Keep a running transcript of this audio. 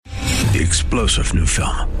The explosive new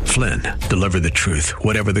film, Flynn, deliver the truth,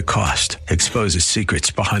 whatever the cost, exposes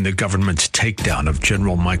secrets behind the government's takedown of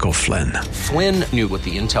General Michael Flynn. Flynn knew what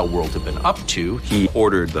the intel world had been up to. He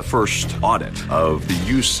ordered the first audit of the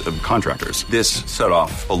use of contractors. This set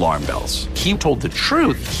off alarm bells. He told the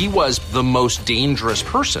truth. He was the most dangerous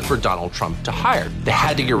person for Donald Trump to hire. They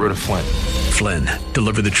had to get rid of Flynn. Flynn,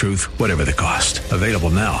 deliver the truth, whatever the cost. Available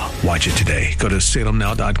now. Watch it today. Go to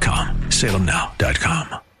salemnow.com.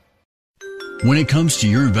 salemnow.com. When it comes to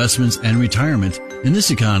your investments and retirement, in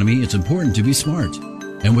this economy, it's important to be smart.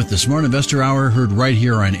 And with the Smart Investor Hour heard right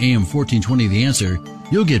here on AM 1420 The Answer,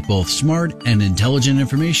 you'll get both smart and intelligent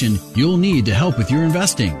information you'll need to help with your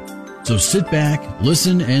investing. So sit back,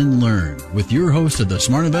 listen, and learn with your host of the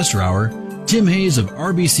Smart Investor Hour, Tim Hayes of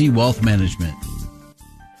RBC Wealth Management.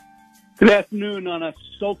 Good afternoon on a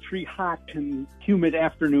sultry, hot, and humid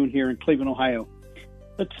afternoon here in Cleveland, Ohio.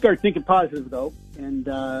 Let's start thinking positive, though, and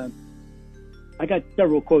I got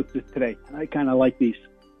several quotes today. I kind of like these.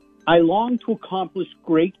 I long to accomplish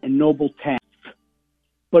great and noble tasks,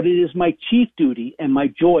 but it is my chief duty and my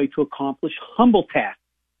joy to accomplish humble tasks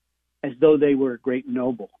as though they were great and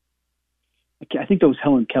noble. I think that was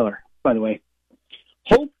Helen Keller, by the way.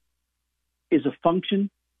 Hope is a function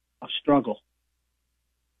of struggle.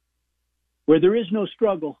 Where there is no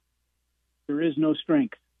struggle, there is no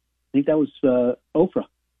strength. I think that was Oprah.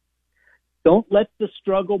 Don't let the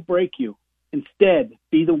struggle break you. Instead,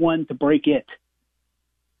 be the one to break it,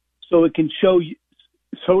 so it can show you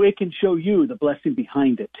the blessing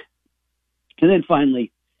behind it. And then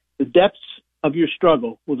finally, the depths of your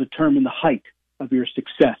struggle will determine the height of your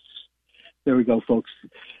success. There we go, folks.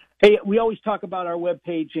 Hey, we always talk about our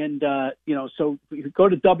webpage, and so you go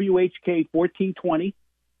to WHK 1420,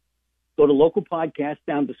 go to local podcast,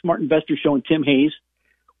 down to Smart Investor Show and Tim Hayes.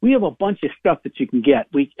 We have a bunch of stuff that you can get.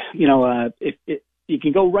 You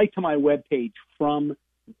can go right to my webpage from,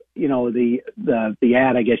 the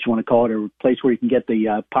ad, I guess you want to call it, or a place where you can get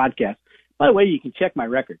the podcast. By the way, you can check my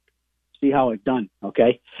record, see how it's done,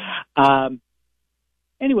 okay?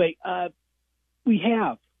 We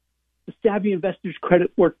have the Savvy Investors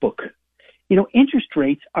Credit Workbook. Interest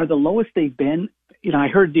rates are the lowest they've been. I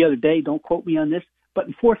heard the other day, don't quote me on this, but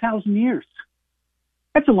in 4,000 years.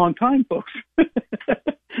 That's a long time, folks.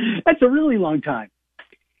 That's a really long time.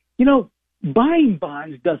 Buying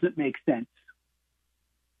bonds doesn't make sense,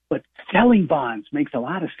 but selling bonds makes a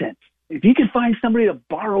lot of sense. If you can find somebody to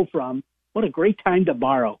borrow from, what a great time to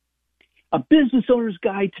borrow. A business owner's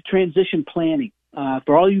guide to transition planning.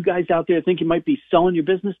 For all you guys out there think you might be selling your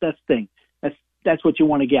business, that's the thing. That's what you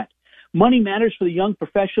want to get. Money Matters for the Young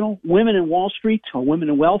Professional, Women in Wall Street, or Women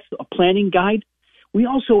in Wealth, a planning guide. We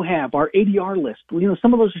also have our ADR list.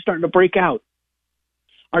 Some of those are starting to break out.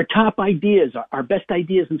 Our top ideas, our best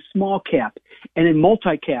ideas in small cap and in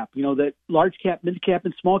multi-cap, the large cap, mid cap,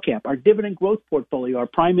 and small cap. Our dividend growth portfolio, our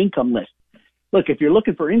prime income list. Look, if you're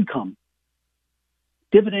looking for income,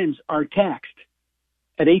 dividends are taxed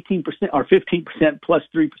at 18% or 15% plus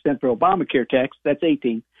 3% for Obamacare tax. That's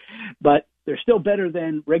 18. But they're still better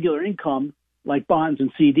than regular income like bonds and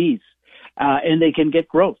CDs. And they can get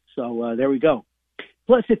growth. So there we go.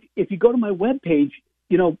 Plus, if you go to my webpage,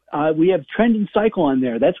 we have Trend and Cycle on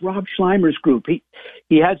there. That's Rob Schleimer's group. He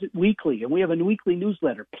has it weekly, and we have a weekly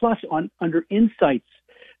newsletter. Plus, under Insights,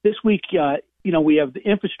 this week, we have the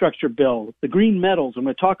infrastructure bill, the green metals. I'm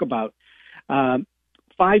going to talk about 5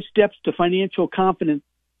 steps to financial confidence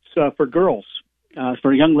for girls,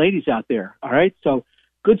 for young ladies out there. All right, so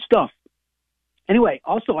good stuff. Anyway,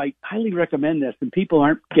 also, I highly recommend this, and people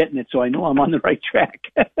aren't getting it, so I know I'm on the right track.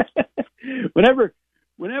 Whenever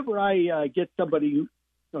I get somebody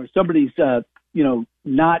or somebody's,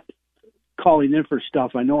 not calling in for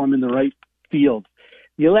stuff, I know I'm in the right field.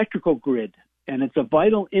 The electrical grid, and it's a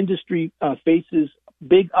vital industry, faces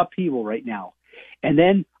big upheaval right now. And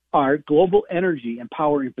then our global energy and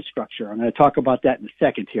power infrastructure. I'm going to talk about that in a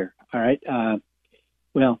second here. All right.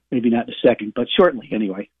 Well, maybe not in a second, but shortly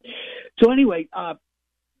anyway. So anyway,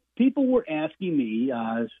 people were asking me,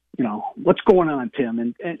 what's going on, Tim?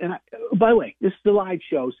 And by the way, this is a live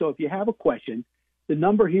show, so if you have a question, the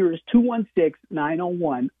number here is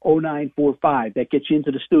 216-901-0945. That gets you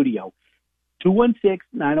into the studio,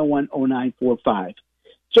 216-901-0945.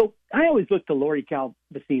 So I always look to Lori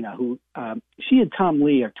Calvicina, who she and Tom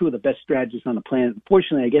Lee are two of the best strategists on the planet.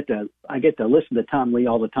 Fortunately, I get to listen to Tom Lee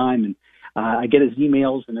all the time, and I get his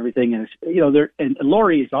emails and everything. And and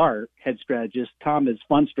Lori is our head strategist. Tom is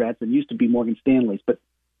Fund Strats and used to be Morgan Stanley's. But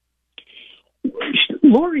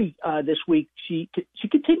Lori this week she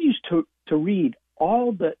continues to read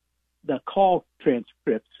all the call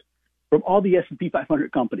transcripts from all the S&P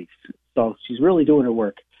 500 companies. So she's really doing her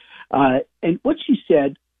work. And what she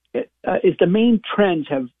said is the main trends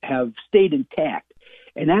have stayed intact,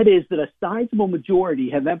 and that is that a sizable majority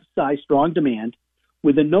have emphasized strong demand,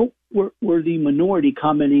 with a noteworthy minority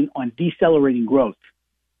commenting on decelerating growth.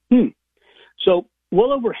 So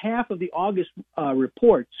well over half of the August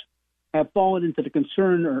reports have fallen into the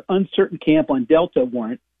concern or uncertain camp on Delta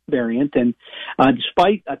variant. And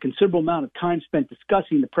despite a considerable amount of time spent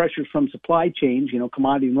discussing the pressures from supply chains,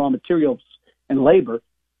 commodity and raw materials and labor,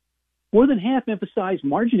 more than half emphasized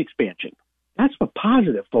margin expansion. That's a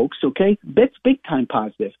positive, folks, okay? That's big time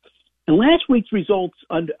positive. And last week's results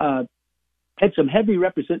had some heavy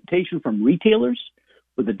representation from retailers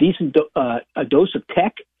with a decent a dose of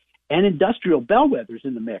tech and industrial bellwethers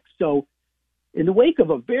in the mix. So in the wake of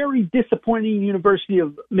a very disappointing University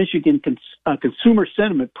of Michigan consumer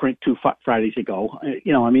sentiment print 2 Fridays ago,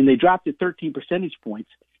 they dropped it 13 percentage points.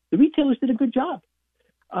 The retailers did a good job.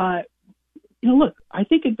 Look, I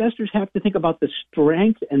think investors have to think about the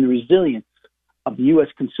strength and the resilience of the U.S.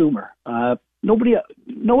 consumer.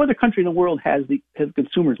 No other country in the world has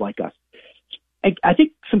consumers like us. I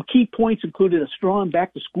think some key points included a strong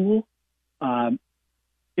back-to-school,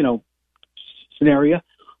 scenario,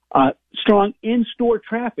 strong in-store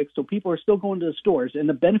traffic, so people are still going to the stores, and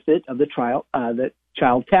the benefit of the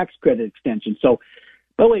child tax credit extension. So,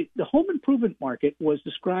 by the way, the home improvement market was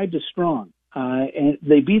described as strong, and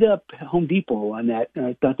they beat up Home Depot on that, and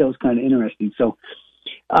I thought that was kind of interesting. So,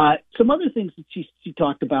 some other things that she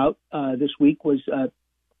talked about this week was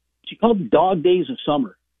she called them dog days of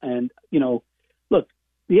summer. And, look,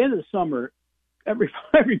 the end of the summer,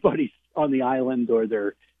 everybody's on the island, or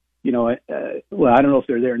they're, well, I don't know if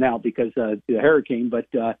they're there now because of the hurricane, but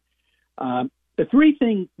the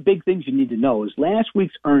three big things you need to know is last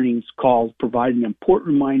week's earnings calls provide an important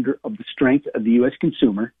reminder of the strength of the U.S.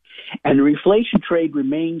 consumer, and the reflation trade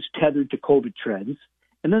remains tethered to COVID trends.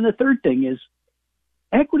 And then the third thing is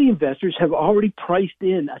equity investors have already priced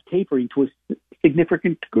in a tapering to a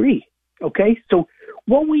significant degree. Okay, so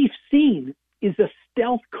what we've seen is a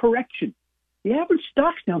stealth correction. The average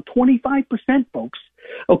stock's down 25%, folks.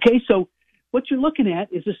 Okay, so what you're looking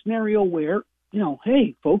at is a scenario where,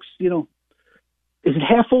 hey, folks, is it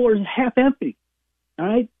half full or is it half empty? All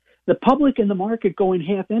right, the public and the market going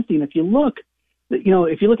half empty. And if you look,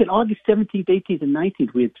 at August 17th, 18th, and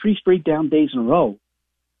 19th, we had 3 straight down days in a row.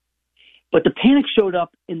 But the panic showed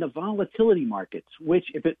up in the volatility markets, which,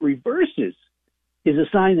 if it reverses, is a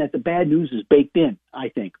sign that the bad news is baked in, I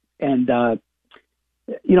think. And I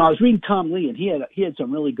was reading Tom Lee, and he had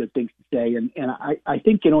some really good things to say. And I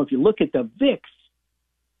think, if you look at the VIX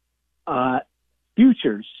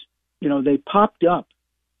futures, they popped up,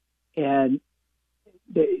 and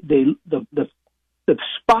the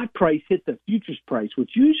spot price hit the futures price,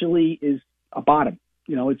 which usually is a bottom.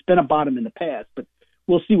 It's been a bottom in the past, but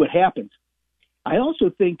we'll see what happens. I also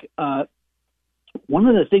think one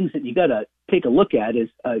of the things that you got to take a look at is,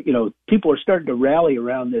 people are starting to rally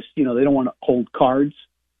around this. They don't want to hold cards,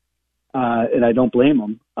 and I don't blame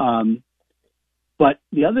them. But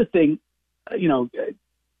the other thing,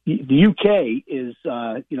 the UK is,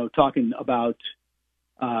 talking about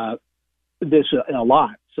this a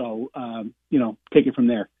lot. So, take it from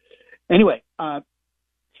there. Anyway,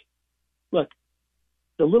 look,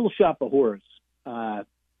 the Little Shop of Horrors.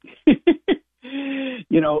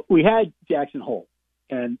 We had Jackson Hole,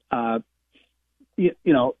 and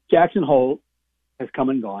Jackson Hole has come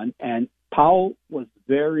and gone, and Powell was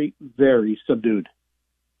very, very subdued.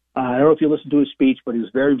 I don't know if you listened to his speech, but he was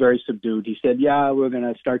very, very subdued. He said, yeah, we're going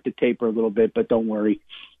to start to taper a little bit, but don't worry.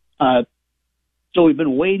 So we've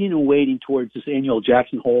been waiting towards this annual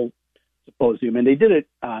Jackson Hole symposium, and they did it.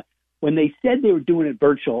 When they said they were doing it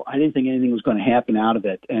virtual, I didn't think anything was going to happen out of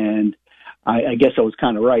it, and I guess I was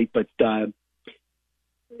kind of right. But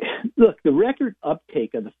look, the record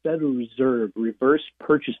uptake of the Federal Reserve reverse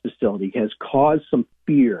purchase facility has caused some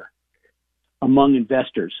fear among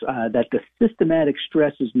investors that the systematic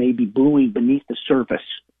stresses may be brewing beneath the surface.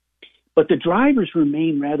 But the drivers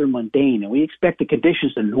remain rather mundane, and we expect the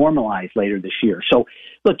conditions to normalize later this year. So,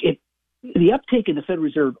 look, the uptake in the Federal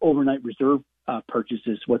Reserve overnight reserve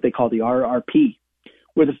purchases, what they call the RRP,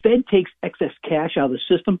 where the Fed takes excess cash out of the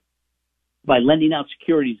system by lending out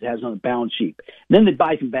securities it has on the balance sheet. Then it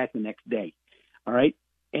buys them back the next day. All right?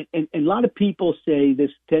 And a lot of people say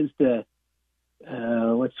this tends to,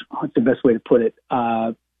 what's the best way to put it?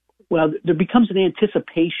 Well, there becomes an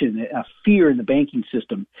anticipation, a fear in the banking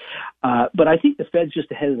system. But I think the Fed's just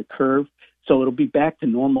ahead of the curve, so it'll be back to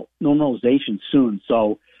normalization soon.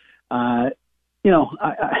 So, I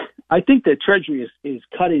think the Treasury is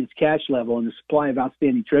cutting its cash level, and the supply of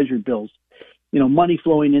outstanding Treasury bills, money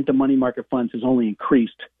flowing into money market funds has only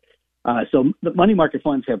increased. So the money market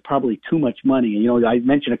funds have probably too much money. And, I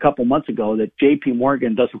mentioned a couple months ago that J.P.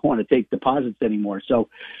 Morgan doesn't want to take deposits anymore. So,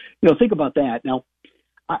 think about that. Now,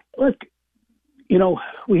 look,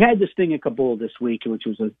 we had this thing in Kabul this week, which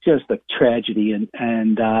was just a tragedy.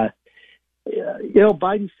 And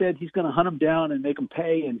Biden said he's going to hunt them down and make them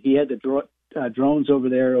pay. And he had the drones over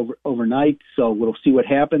there overnight. So we'll see what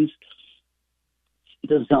happens. It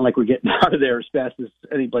doesn't sound like we're getting out of there as fast as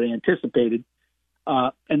anybody anticipated.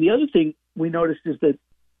 And the other thing we noticed is that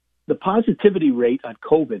the positivity rate on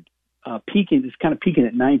COVID is kind of peaking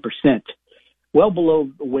at 9%, well below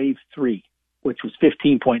the wave 3, which was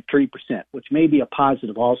 15.3%, which may be a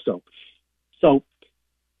positive also. So,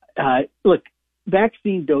 look,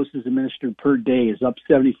 vaccine doses administered per day is up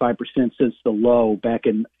 75% since the low back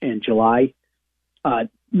in July.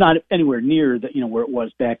 Not anywhere near where it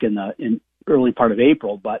was back in early part of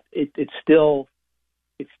April, but it's still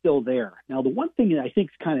there. Now, the one thing that I think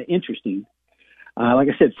is kind of interesting, like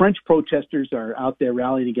I said, French protesters are out there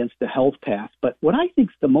rallying against the health pass. But what I think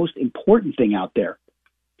is the most important thing out there,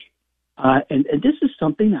 and this is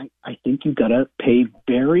something I think you've got to pay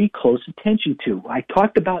very close attention to. I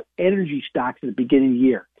talked about energy stocks at the beginning of the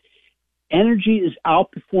year. Energy is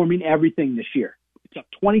outperforming everything this year. It's up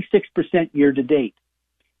 26% year to date.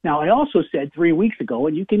 Now, I also said 3 weeks ago,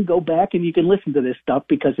 and you can go back and you can listen to this stuff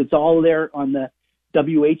because it's all there on the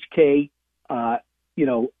WHK,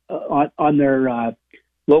 on their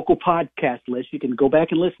local podcast list. You can go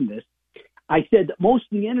back and listen to this. I said that most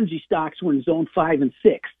of the energy stocks were in zone 5 and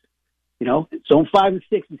 6. Zone 5 and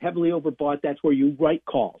 6 is heavily overbought. That's where you write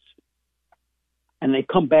calls. And they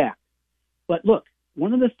come back. But look,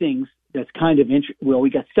 one of the things that's kind of we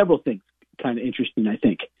got several things kind of interesting, I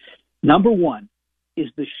think. Number one is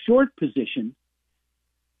the short position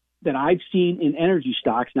that I've seen in energy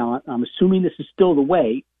stocks. Now, I'm assuming this is still the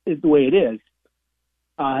way it is.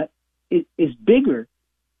 It is bigger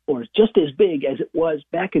or just as big as it was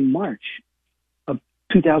back in March of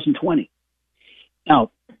 2020.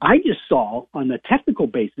 Now, I just saw on the technical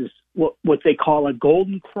basis what they call a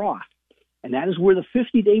golden cross, and that is where the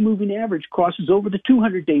 50-day moving average crosses over the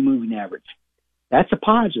 200-day moving average. That's a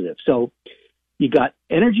positive. So you got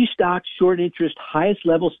energy stocks, short interest, highest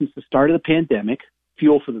level since the start of the pandemic,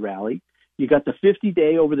 fuel for the rally. You got the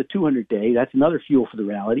 50-day over the 200-day. That's another fuel for the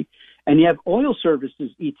rally. And you have oil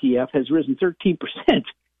services ETF has risen 13%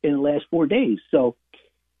 in the last 4 days. So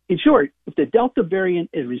in short, if the Delta variant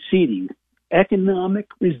is receding, economic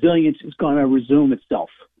resilience is going to resume itself,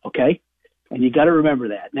 okay? And you got to remember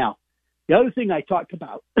that. Now, the other thing I talked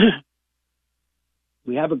about,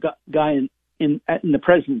 we have a guy in the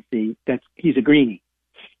presidency he's a greenie,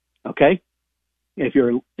 okay? If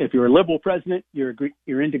you're a liberal president,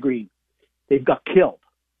 you're into green. They've got killed.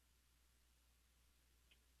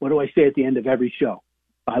 What do I say at the end of every show?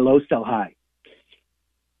 Buy low, sell high.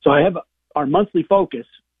 So our monthly focus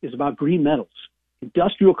is about green metals,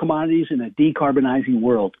 industrial commodities in a decarbonizing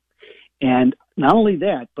world. And not only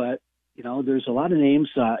that, but, there's a lot of names.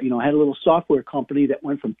 I had a little software company that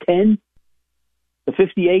went from 10 to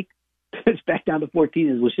 58. It's back down to 14.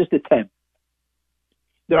 It was just a 10.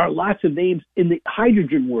 There are lots of names in the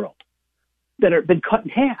hydrogen world that have been cut in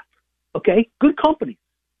half. Okay? Good companies.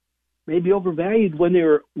 Maybe overvalued when they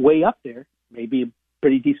were way up there. Maybe a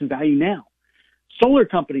pretty decent value now. Solar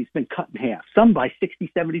companies been cut in half, some by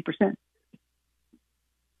 60, 70%.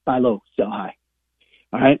 Buy low, sell high.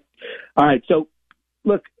 All right. So,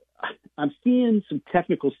 look, I'm seeing some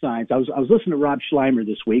technical signs. I was listening to Rob Schleimer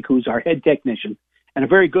this week, who's our head technician, and a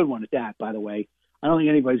very good one at that, by the way. I don't think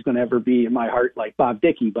anybody's going to ever be in my heart like Bob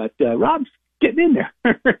Dickey, but Rob's getting in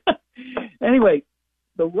there. Anyway,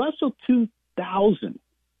 the Russell 2000,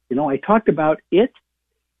 I talked about it,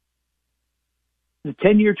 the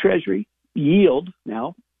 10-year Treasury yield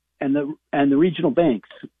now, and the regional banks.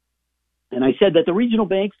 And I said that the regional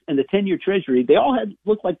banks and the 10-year Treasury, they all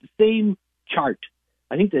looked like the same chart.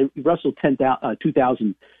 I think the Russell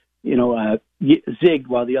 2000, zigged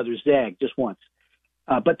while the others zagged just once.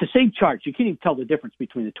 But the same charts, you can't even tell the difference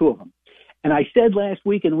between the two of them. And I said last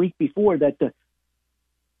week and the week before that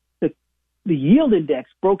the yield index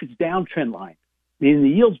broke its downtrend line, meaning the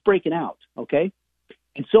yield's breaking out, okay?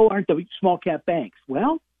 And so aren't the small cap banks.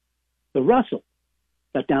 Well, the Russell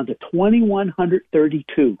got down to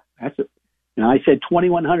 2,132. That's it. I said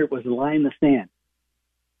 2,100 was the line in the sand.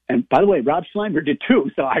 And by the way, Rob Schleimer did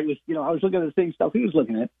too. So I was looking at the same stuff he was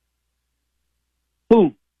looking at.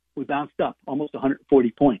 Boom. We bounced up almost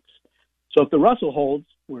 140 points. So if the Russell holds,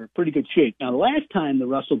 we're in pretty good shape. Now, the last time the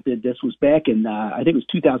Russell did this was back in, I think it was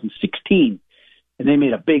 2016, and they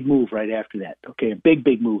made a big move right after that. Okay, a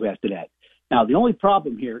big move after that. Now, the only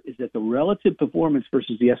problem here is that the relative performance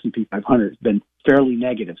versus the S&P 500 has been fairly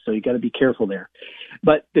negative, so you got to be careful there.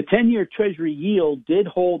 But the 10-year Treasury yield did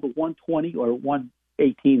hold the 120 or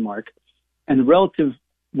 118 mark, and the relative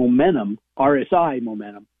momentum, RSI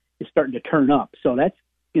momentum, is starting to turn up. So that's,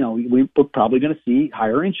 we're probably going to see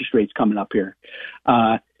higher interest rates coming up here.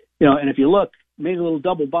 And if you look, made a little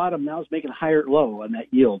double bottom, now it's making a higher low on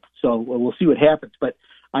that yield. So we'll see what happens. But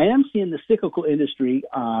I am seeing the cyclical industry,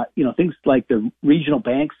 things like the regional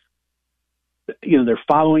banks, they're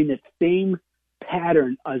following the same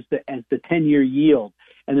pattern as the 10-year yield.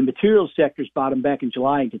 And the materials sector's bottomed back in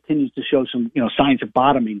July and continues to show some, signs of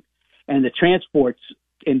bottoming. And the transports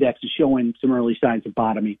index is showing some early signs of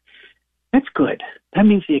bottoming. That's good. That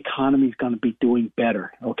means the economy is going to be doing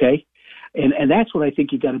better, okay? And that's what I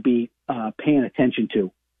think you got to be paying attention to.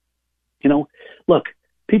 Look,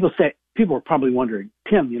 people are probably wondering,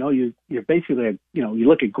 Tim, you're basically, you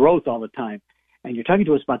look at growth all the time, and you're talking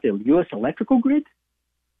to us about the U.S. electrical grid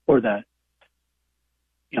or the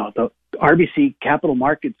RBC Capital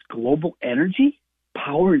Markets Global Energy,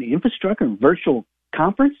 Power and Infrastructure and Virtual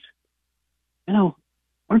Conference.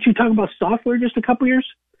 Aren't you talking about software just a couple years?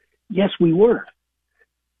 Yes, we were.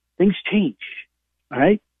 Things change, all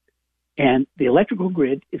right? And the electrical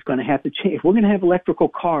grid is going to have to change. If we're going to have electrical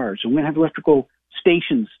cars, and we're going to have electrical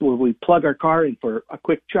stations where we plug our car in for a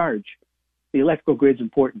quick charge, the electrical grid is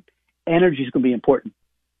important. Energy is going to be important.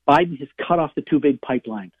 Biden has cut off the two big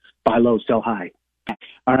pipelines, buy low, sell high.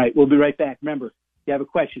 All right, we'll be right back. Remember, if you have a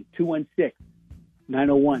question,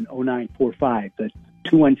 216-901-0945. That's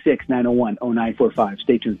 216-901-0945.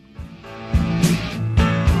 Stay tuned.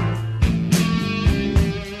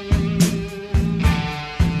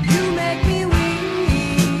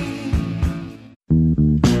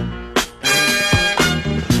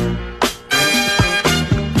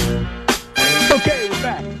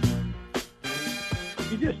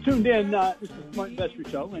 Tuned in, this is the Smart Investor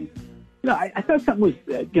Show, and I thought something was,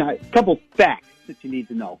 a couple facts that you need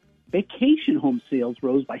to know. Vacation home sales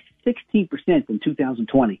rose by 16% in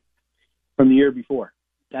 2020 from the year before.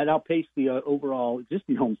 That outpaced the overall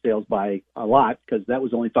existing home sales by a lot because that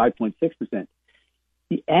was only 5.6%.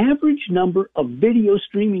 The average number of video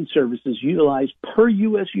streaming services utilized per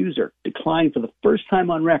U.S. user declined for the first time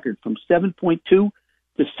on record from 7.2 to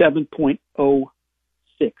 7.06.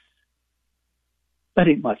 That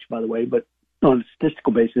ain't much, by the way, but on a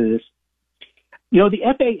statistical basis, it is. The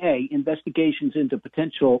FAA investigations into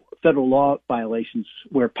potential federal law violations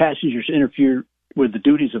where passengers interfere with the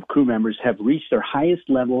duties of crew members have reached their highest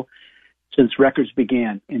level since records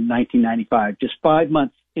began in 1995, just 5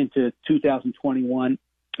 months into 2021,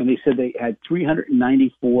 and they said they had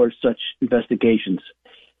 394 such investigations.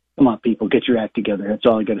 Come on, people, get your act together. That's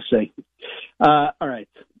all I got to say. All right.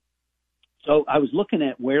 So I was looking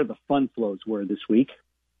at where the fund flows were this week,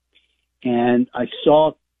 and I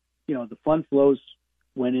saw, the fund flows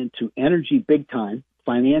went into energy big time,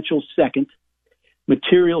 financial second,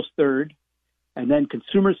 materials third, and then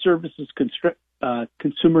consumer services,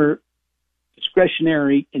 consumer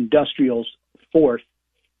discretionary industrials fourth,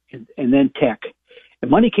 and then tech. And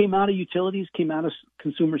money came out of utilities, came out of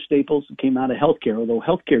consumer staples, and came out of healthcare, although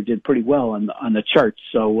healthcare did pretty well on the charts,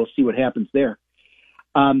 so we'll see what happens there.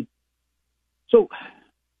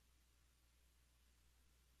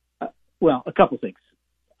 A couple things.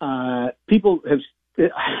 People have.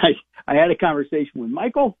 I had a conversation with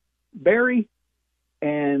Michael, Barry,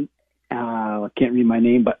 and I can't read my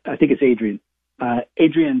name, but I think it's Adrian.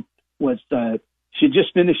 Adrian was she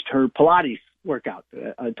just finished her Pilates workout.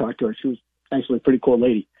 I talked to her. She was actually a pretty cool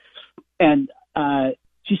lady, and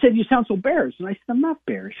she said, "You sound so bearish," and I said, "I'm not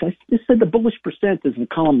bearish. I just said the bullish percent is in the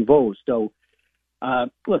column of O's." So,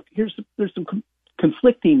 look, there's some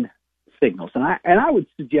conflicting signals, and I would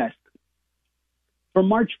suggest for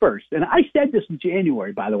March 1st, and I said this in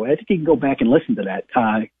January, by the way. I think you can go back and listen to that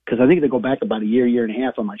because I think they go back about a year and a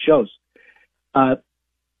half on my shows.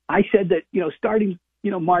 I said that starting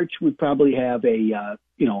March we'd probably have a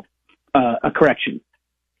correction.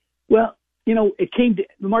 Well, the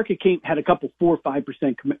market had a couple 4 or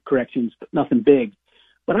 5% corrections, but nothing big.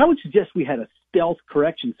 But I would suggest we had a stealth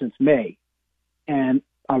correction since May, and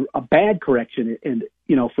a bad correction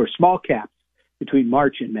for small caps between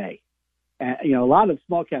March and May. A lot of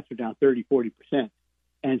small caps are down 30, 40%.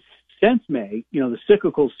 And since May, the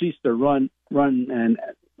cyclicals ceased their run and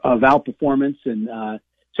of outperformance, and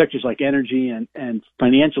sectors like energy and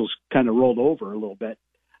financials kind of rolled over a little bit.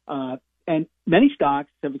 And many stocks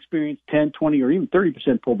have experienced 10, 20, or even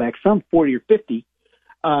 30% pullback, some 40 or 50.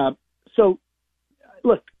 So,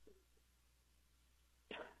 look,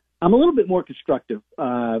 I'm a little bit more constructive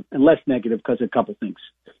and less negative because of a couple things.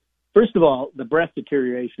 First of all, the breadth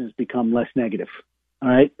deterioration has become less negative. All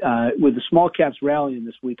right. With the small caps rallying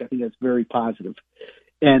this week, I think that's very positive.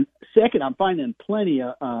 And second, I'm finding plenty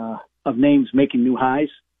of names making new highs,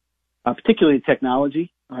 particularly in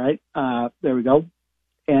technology. All right. There we go.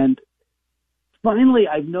 And finally,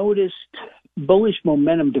 I've noticed bullish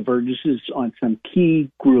momentum divergences on some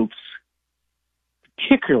key groups,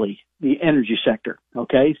 particularly the energy sector.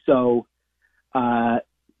 Okay. So,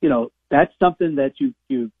 that's something that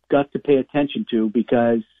you've got to pay attention to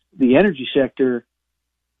because the energy sector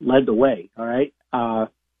led the way. All right.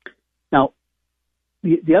 Now,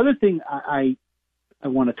 the other thing I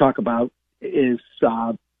want to talk about is,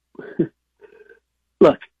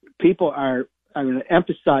 look, people I'm going to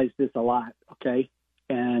emphasize this a lot. Okay.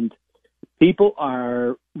 And people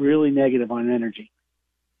are really negative on energy.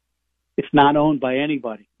 It's not owned by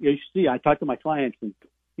anybody. You see, I talked to my clients and,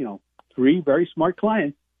 3 very smart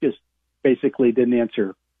clients just basically didn't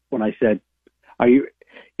answer when I said, have you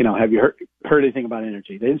heard anything about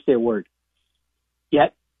energy? They didn't say a word.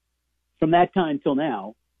 Yet, from that time till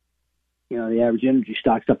now, the average energy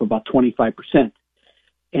stock's up about 25%.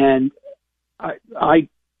 And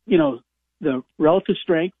the relative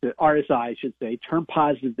strength, the RSI, I should say, turned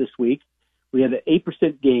positive this week. We had an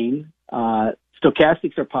 8% gain.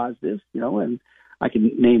 Stochastics are positive, and I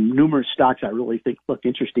can name numerous stocks I really think look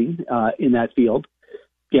interesting in that field.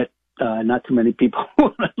 Yet not too many people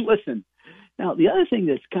want to listen. Now, the other thing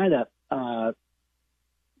that's kind of, and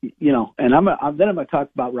I'm going to talk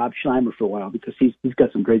about Rob Schleimer for a while because he's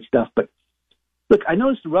got some great stuff. But look, I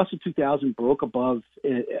noticed the Russell 2000 broke above,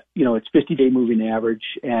 its 50-day moving average,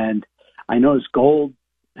 and I noticed gold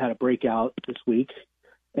had a breakout this week.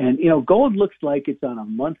 And, gold looks like it's on a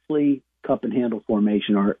monthly cup and handle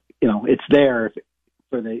formation, or, it's there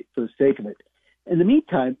for the sake of it. In the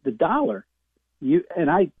meantime, the dollar,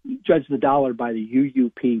 I judge the dollar by the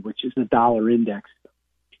UUP, which is the dollar index,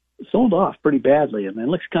 sold off pretty badly, and it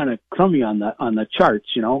looks kind of crummy on the charts,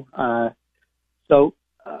 So,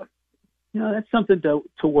 that's something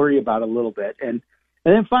to worry about a little bit. And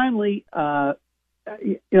then finally,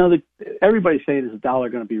 everybody's saying is the dollar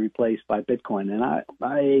going to be replaced by Bitcoin, and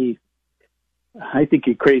I think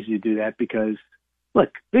you're crazy to do that because,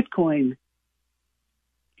 look, Bitcoin,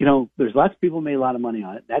 there's lots of people who made a lot of money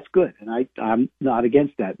on it. That's good, and I'm not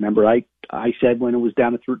against that. Remember, I said when it was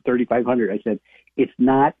down to 3,500, I said it's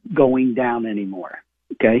not going down anymore.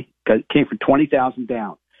 Okay, because it came from 20,000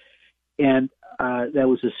 down, and that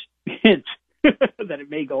was a hint that it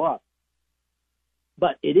may go up.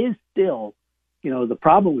 But it is still, the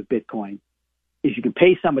problem with Bitcoin is you can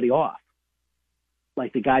pay somebody off,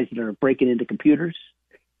 like the guys that are breaking into computers,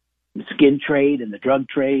 the skin trade and the drug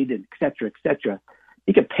trade, and et cetera, et cetera.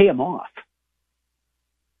 You can pay them off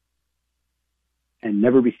and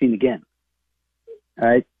never be seen again. All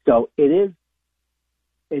right. So it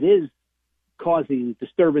is causing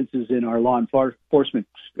disturbances in our law enforcement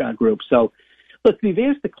group. So look, the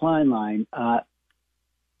advanced decline line,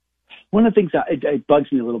 one of the things that it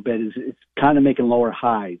bugs me a little bit is it's kind of making lower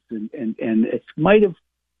highs and it might have,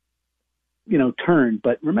 turned,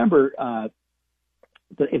 but remember,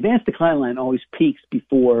 the advanced decline line always peaks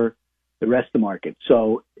before the rest of the market.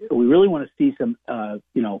 So we really want to see some,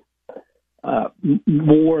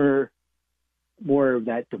 more of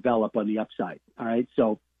that develop on the upside. All right.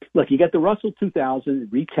 So look, you got the Russell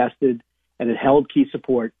 2000 retested and it held key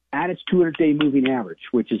support at its 200-day moving average,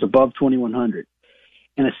 which is above 2,100.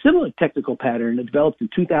 And a similar technical pattern that developed in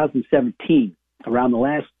 2017 around the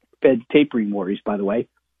last Fed tapering worries, by the way,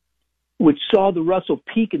 which saw the Russell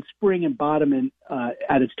peak in spring and bottom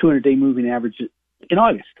at its 200-day moving average in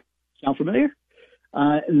August. Sound familiar?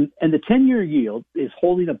 And the 10-year yield is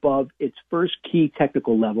holding above its first key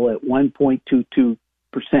technical level at 1.22%,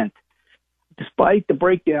 despite the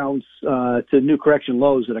breakdowns to new correction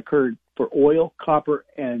lows that occurred for oil, copper,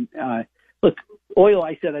 and look, oil,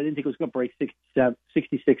 I said I didn't think it was going to break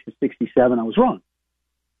 66 to 67. I was wrong.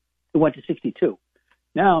 It went to 62.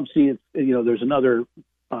 Now I'm seeing, there's another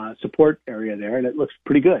support area there, and it looks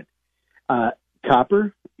pretty good.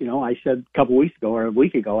 Copper, I said a couple weeks ago or a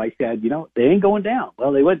week ago, I said, they ain't going down.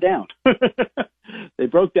 Well, they went down. They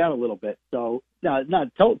broke down a little bit. So,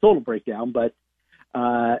 not total breakdown, but,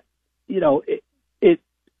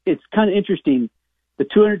 it's kind of interesting. The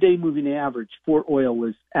 200-day moving average for oil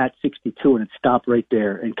was at 62, and it stopped right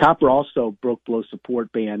there. And copper also broke below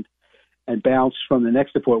support band and bounced from the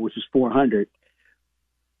next support, which is 400.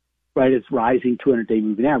 Right, it's rising 200-day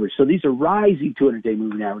moving average. So these are rising 200-day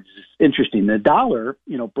moving averages. It's interesting. The dollar,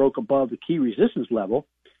 broke above the key resistance level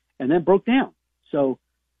and then broke down. So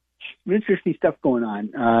interesting stuff going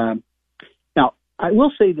on. Now, I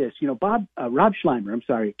will say this, Rob Schleimer, I'm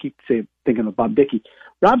sorry, I keep thinking of Bob Dickey.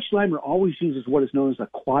 Rob Schleimer always uses what is known as a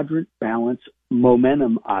quadrant balance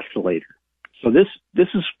momentum oscillator. So this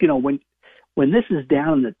is, when this is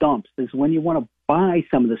down in the dumps, this is when you want to buy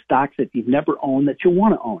some of the stocks that you've never owned that you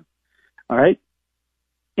want to own. All right.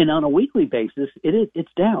 And on a weekly basis,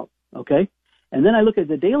 it's down. Okay. And then I look at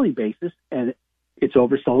the daily basis and it's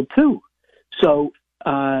oversold too. So,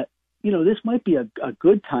 this might be a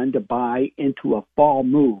good time to buy into a fall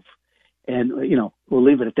move. And, we'll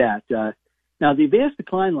leave it at that. Now, the advanced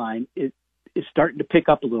decline line is starting to pick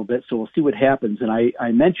up a little bit, so we'll see what happens. And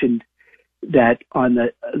I mentioned that on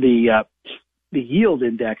the yield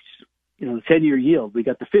index, the 10-year yield, we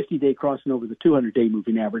got the 50-day crossing over the 200-day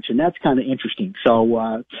moving average, and that's kind of interesting. So,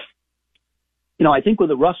 I think with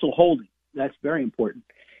the Russell holding, that's very important.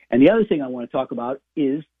 And the other thing I want to talk about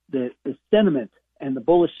is the sentiment and the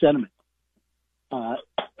bullish sentiment. And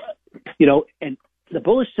the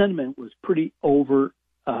bullish sentiment was pretty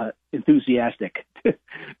enthusiastic,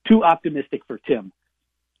 too optimistic for Tim.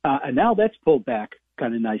 And now that's pulled back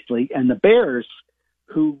kind of nicely. And the bears,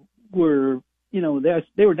 who were,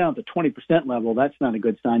 they were down at the 20% level. That's not a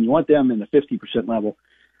good sign. You want them in the 50% level,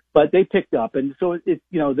 but they picked up. And so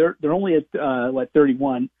they're only at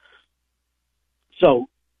 31. So,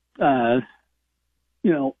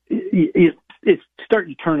 it's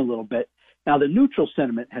starting to turn a little bit. Now, the neutral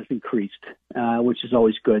sentiment has increased, which is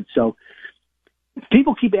always good. So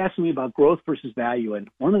people keep asking me about growth versus value. And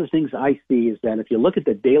one of the things I see is that if you look at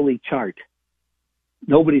the daily chart,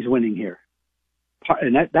 nobody's winning here.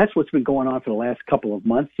 And that's what's been going on for the last couple of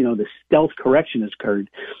months. The stealth correction has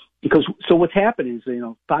occurred. So what's happened is,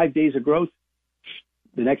 5 days of growth,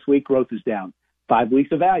 the next week growth is down. 5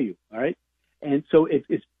 weeks of value, all right? And so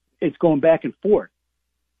it's going back and forth.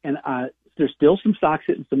 And there's still some stocks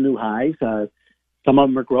hitting some new highs. Some of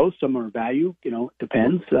them are growth, some are value.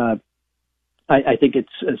 Depends. I think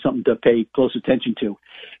it's something to pay close attention to.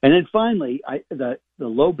 And then finally, the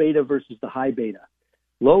low beta versus the high beta.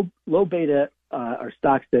 Low beta are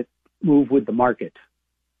stocks that move with the market.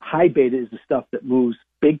 High beta is the stuff that moves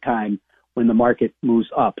big time when the market moves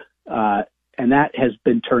up, and that has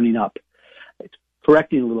been turning up. It's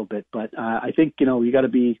correcting a little bit, but I think you got to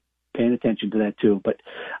be paying attention to that too. But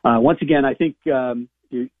once again, I think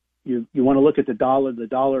you want to look at the dollar. The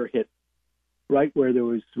dollar hit right where there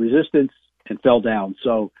was resistance and fell down.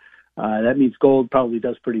 So that means gold probably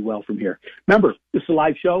does pretty well from here. Remember, this is a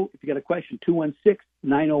live show. If you got a question,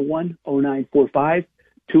 216-901-0945,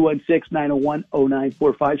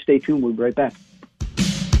 216-901-0945. Stay tuned. We'll be right back.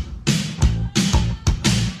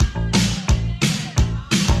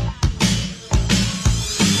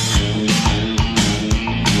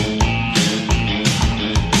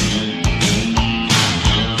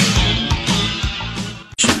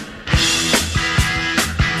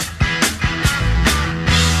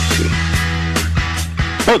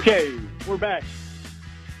 Okay, we're back. A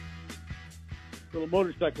little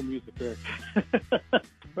motorcycle music there.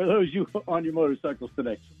 For those of you on your motorcycles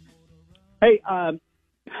today. Hey,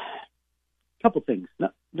 couple things.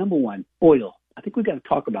 Number one, oil. I think we've got to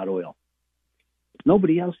talk about oil.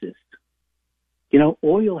 Nobody else is.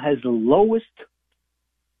 Oil has the lowest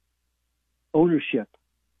ownership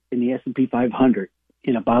in the S&P 500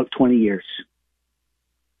 in about 20 years.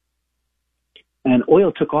 And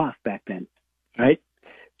oil took off back then, right?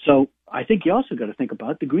 So I think you also got to think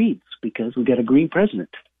about the Greens, because we got a green president.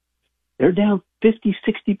 They're down 50,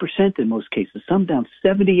 60% in most cases, some down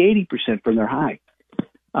 70, 80% from their high.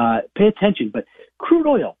 Pay attention. But crude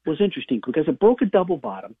oil was interesting because it broke a double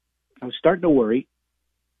bottom. I was starting to worry.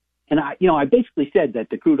 And I basically said that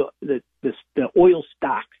the oil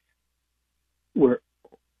stocks were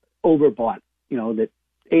overbought, that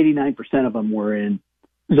 89% of them were in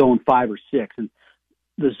zone 5 or 6. And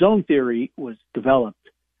the zone theory was developed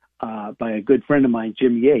by a good friend of mine,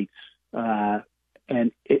 Jim Yates.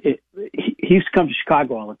 And he used to come to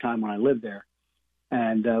Chicago all the time when I lived there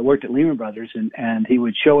and worked at Lehman Brothers. And he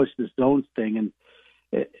would show us this zones thing. And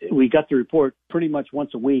we got the report pretty much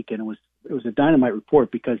once a week. And it was a dynamite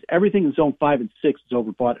report because everything in zone 5 and 6 is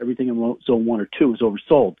overbought. Everything in zone 1 or 2 is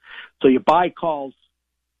oversold. So you buy calls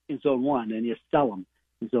in zone 1 and you sell them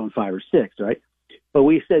in zone 5 or 6, right? But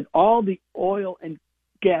we said all the oil and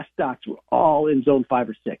gas stocks were all in zone 5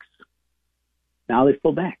 or 6. Now they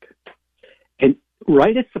pulled back. And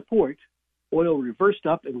right at support, oil reversed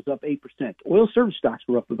up. It was up 8%. Oil service stocks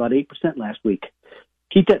were up about 8% last week.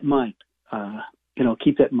 Keep that in mind.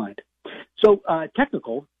 Keep that in mind. So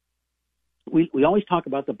technical, we always talk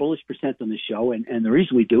about the bullish percent on the show, and the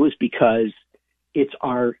reason we do is because it's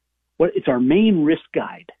our main risk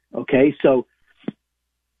guide. Okay, so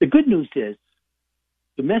the good news is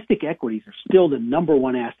domestic equities are still the number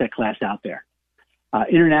one asset class out there.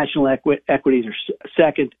 International equities are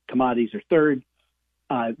second, commodities are third.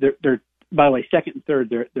 They're by the way, second and third,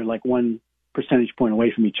 they're like 1 percentage point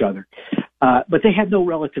away from each other. But they have no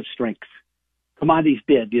relative strength. Commodities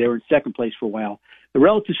did. They were in second place for a while. The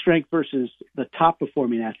relative strength versus the top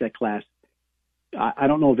performing asset class, I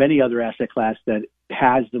don't know of any other asset class that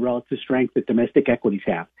has the relative strength that domestic equities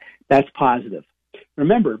have. That's positive.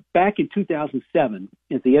 Remember, back in 2007,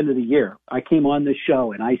 at the end of the year, I came on this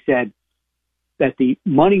show and I said that the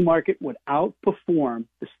money market would outperform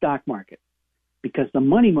the stock market because the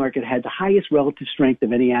money market had the highest relative strength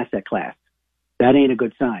of any asset class. That ain't a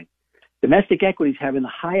good sign. Domestic equities having the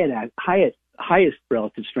highest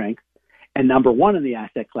relative strength and number one on the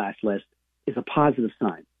asset class list is a positive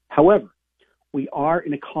sign. However, we are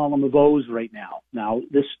in a column of O's right now. Now,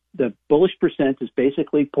 the bullish percent is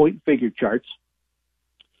basically point and figure charts.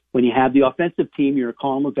 When you have the offensive team, you're a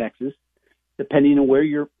column of X's. Depending on where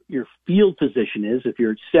your field position is, if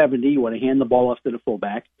you're at 70, you want to hand the ball off to the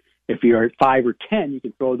fullback. If you're at 5 or 10, you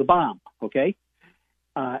can throw the bomb, okay?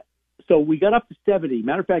 So we got up to 70.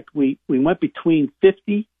 Matter of fact, we went between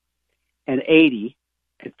 50 and 80,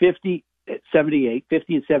 at 50, at 78,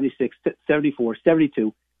 50 and 76, 74,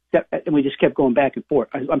 72, and we just kept going back and forth.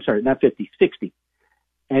 I'm sorry, not 50, 60.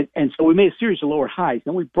 And so we made a series of lower highs.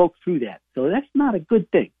 Then we broke through that. So that's not a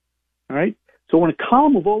good thing, all right? So we're in a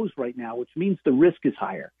column of O's right now, which means the risk is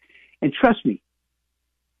higher. And trust me,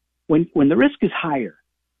 when the risk is higher,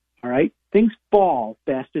 all right, things fall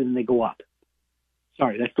faster than they go up.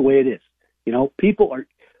 Sorry, that's the way it is. You know,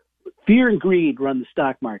 fear and greed run the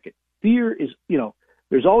stock market. Fear is,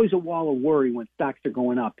 there's always a wall of worry when stocks are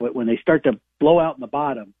going up. But when they start to blow out in the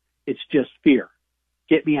bottom, it's just fear.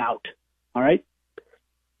 Get me out, all right?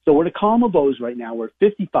 So we're in a column of O's right now. We're at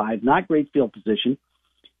 55, not great field position.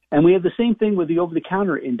 And we have the same thing with the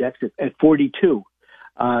over-the-counter index at 42.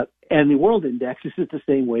 And the world index is the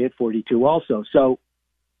same way at 42 also. So,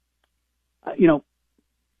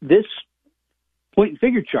 this point and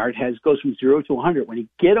figure chart goes from 0 to 100. When you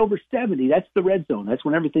get over 70, that's the red zone. That's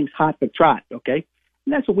when everything's hot to trot, okay?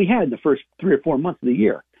 And that's what we had in the first 3 or 4 months of the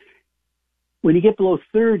year. When you get below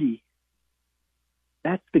 30,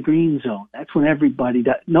 that's the green zone. That's when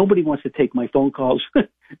nobody wants to take my phone calls.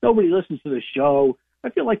 Nobody listens to the show. I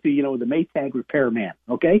feel like the Maytag repairman,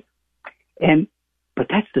 okay? But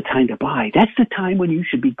that's the time to buy. That's the time when you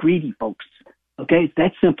should be greedy, folks, okay? It's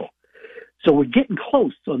that simple. So we're getting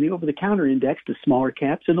close on the over-the-counter index to smaller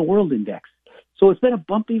caps and the world index. So it's been a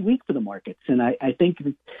bumpy week for the markets. And I think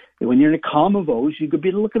when you're in a column of O's, you could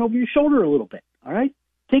be looking over your shoulder a little bit, all right?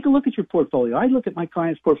 Take a look at your portfolio. I look at my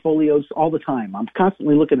clients' portfolios all the time. I'm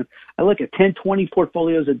constantly I look at 10, 20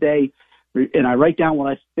 portfolios a day, and I write down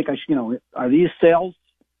what I think I should, are these sales?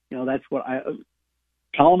 That's what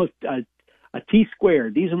column of a T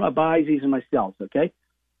squared. These are my buys, these are my sells, okay?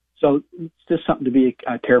 So it's just something to be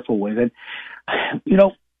careful with. And,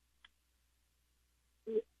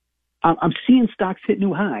 I'm seeing stocks hit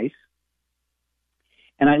new highs.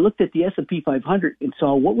 And I looked at the S&P 500 and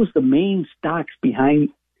saw what was the main stocks behind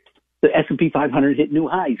the S&P 500 hit new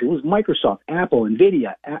highs. It was Microsoft, Apple,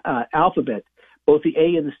 NVIDIA, Alphabet, both the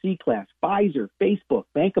A and the C class, Pfizer, Facebook,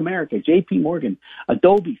 Bank America, JP Morgan,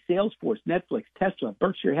 Adobe, Salesforce, Netflix, Tesla,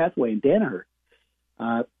 Berkshire Hathaway, and Danaher.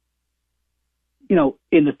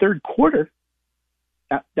 In the third quarter,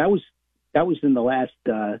 that was in the last,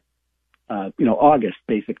 August,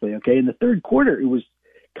 basically, okay? In the third quarter, it was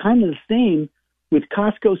kind of the same with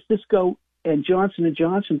Costco, Cisco, and Johnson &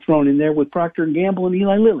 Johnson thrown in there with Procter & Gamble and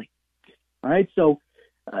Eli Lilly. All right, so,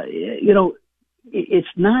 it's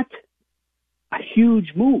not a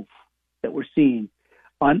huge move that we're seeing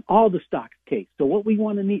on all the stocks case. So what we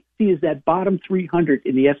want to see is that bottom 300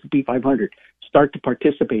 in the S&P 500 start to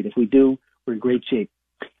participate. If we do, we're in great shape.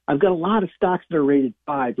 I've got a lot of stocks that are rated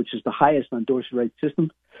 5, which is the highest on Dorsey Wright System,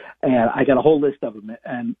 and I got a whole list of them.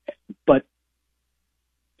 But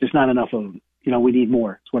there's not enough of them. We need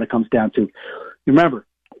more. That's what it comes down to. Remember,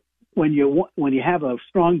 when you have a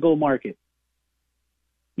strong bull market,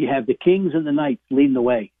 you have the kings and the knights leading the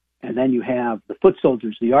way, and then you have the foot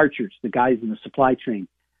soldiers, the archers, the guys in the supply chain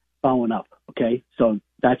following up. Okay, so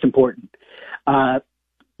that's important. Now,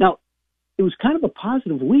 it was kind of a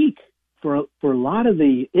positive week for a lot of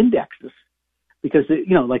the indexes because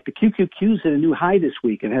like the QQQs hit a new high this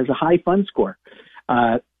week and has a high fund score.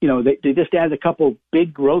 They just added a couple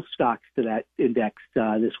big growth stocks to that index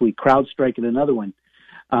this week, CrowdStrike and another one.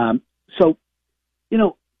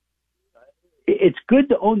 It's good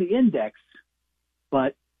to own the index,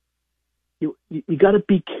 but you got to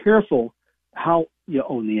be careful how you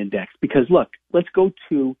own the index because look, let's go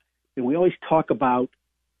to, and we always talk about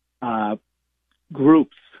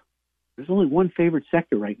groups. There's only one favored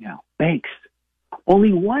sector right now, banks.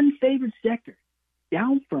 Only one favored sector,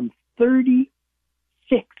 down from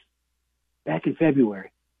 36 back in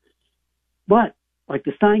February. But like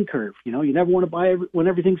the sine curve, you never want to buy when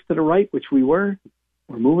everything's to the right, which we were.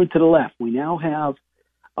 We're moving to the left. We now have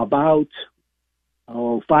about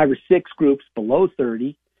 5 or 6 groups below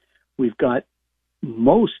 30. We've got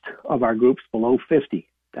most of our groups below 50.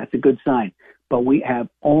 That's a good sign. But we have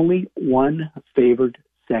only one favored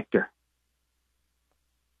sector.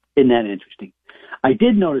 Isn't that interesting? I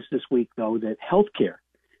did notice this week, though, that healthcare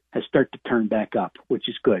has started to turn back up, which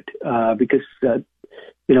is good because,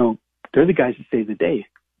 they're the guys that save the day.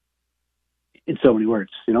 In so many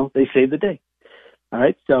words, they save the day. All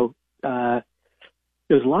right. So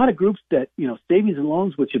there's a lot of groups that, savings and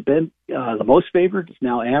loans, which have been the most favored, is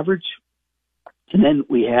now average. And then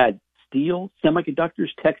we had steel, semiconductors,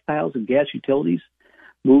 textiles, and gas utilities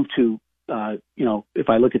move to, if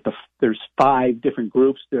I look at there's 5 different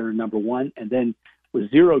groups that are number 1, and then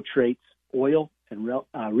with 0 traits, oil and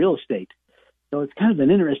real estate. So it's kind of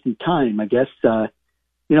an interesting time, I guess.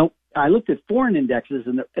 I looked at foreign indexes,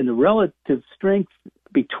 and the relative strength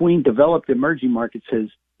between developed and emerging markets has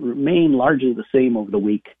remained largely the same over the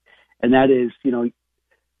week. And that is,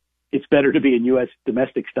 it's better to be in U.S.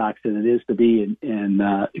 domestic stocks than it is to be in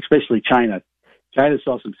especially China. China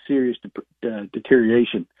saw some serious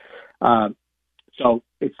deterioration. So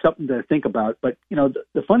it's something to think about. But,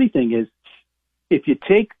 the funny thing is, if you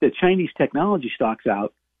take the Chinese technology stocks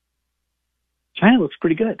out, China looks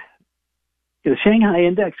pretty good. The Shanghai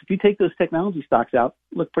index, if you take those technology stocks out,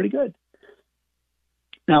 look pretty good.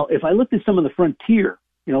 Now, if I looked at some of the frontier,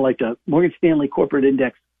 like the Morgan Stanley Corporate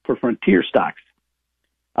Index for frontier stocks,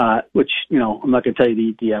 which, I'm not going to tell you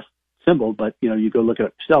the ETF symbol, but, you go look at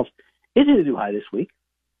it yourself, it hit a new high this week.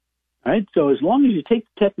 All right. So as long as you take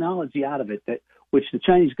the technology out of it, which the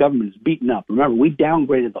Chinese government is beating up. Remember, we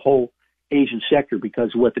downgraded the whole Asian sector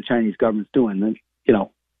because of what the Chinese government's doing. Then,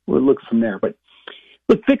 we'll look from there. But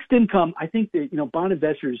with fixed income, I think that, bond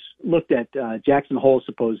investors looked at Jackson Hole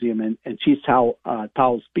Symposium and Chief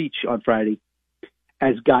Powell's speech on Friday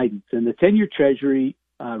as guidance. And the 10-year Treasury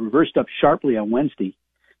reversed up sharply on Wednesday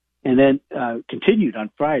and then continued on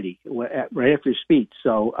Friday right after his speech.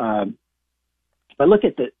 So if I look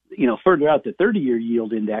at further out, the 30-year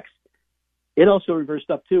yield index, it also reversed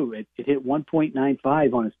up too. It hit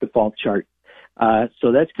 1.95 on its default chart.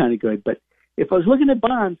 So that's kind of good. But if I was looking at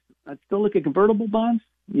bonds, I'd still look at convertible bonds,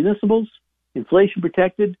 municipals, inflation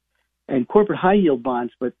protected, and corporate high yield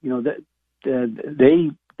bonds. But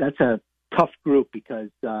that's a tough group because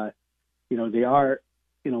they are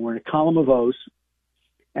we're in a column of O's,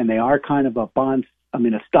 and they are kind of a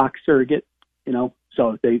stock surrogate.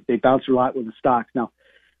 So they bounce a lot with the stocks. Now,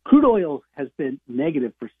 crude oil has been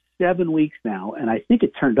negative for 7 weeks now, and I think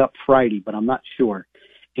it turned up Friday, but I'm not sure.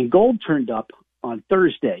 And gold turned up on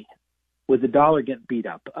Thursday, with the dollar getting beat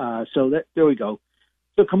up. So there we go.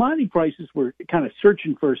 So commodity prices were kind of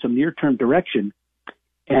searching for some near-term direction,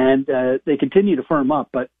 and they continue to firm up.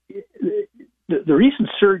 But the recent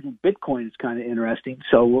surge in Bitcoin is kind of interesting.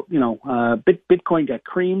 So, Bitcoin got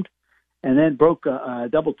creamed and then broke a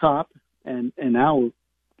double top and now,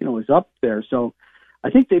 is up there. So I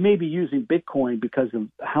think they may be using Bitcoin because of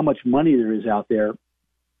how much money there is out there.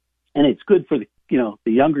 And it's good for the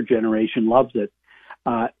younger generation, loves it.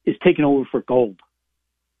 Is taking over for gold.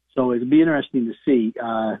 So it'd be interesting to see,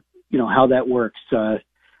 how that works.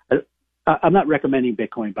 I'm not recommending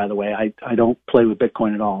Bitcoin, by the way. I don't play with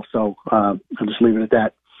Bitcoin at all. So I'll just leave it at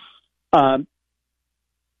that.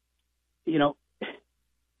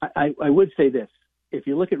 I would say this. If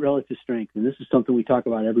you look at relative strength, and this is something we talk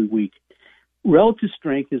about every week, relative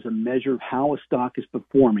strength is a measure of how a stock is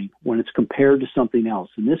performing when it's compared to something else.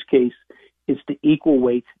 In this case, it's the equal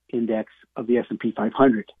weight index of the S&P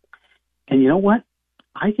 500. And you know what?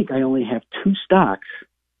 I think I only have 2 stocks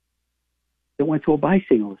that went to a buy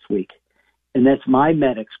signal this week. And that's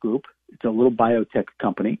MiMedx Group. It's a little biotech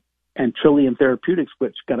company. And Trillium Therapeutics,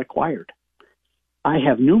 which got acquired. I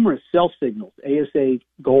have numerous sell signals, ASA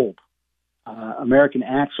Gold, American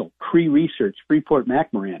Axle, Cree Research,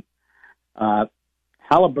 Freeport-McMoRan,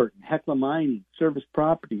 Halliburton, Hecla Mining, Service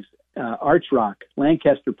Properties, Archrock,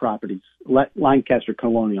 Lancaster Properties, Lancaster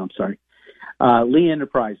Colonial, Lee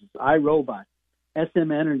Enterprises, iRobot,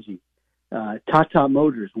 SM Energy, Tata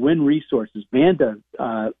Motors, Wind Resources, Vanda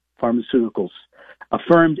Pharmaceuticals,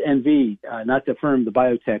 Affirmed NV, not the Affirmed,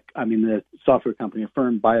 the software company,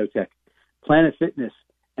 Affirmed Biotech, Planet Fitness,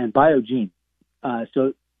 and Biogene.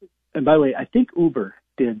 And by the way, I think Uber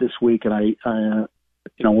did this week, and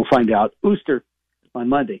we'll find out. Ooster on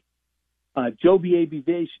Monday. Joby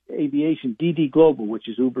Aviation, DD Global, which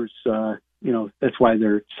is Uber's, that's why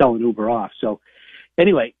they're selling Uber off. So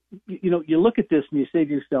anyway, you look at this and you say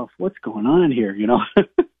to yourself, what's going on here?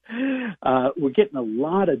 We're getting a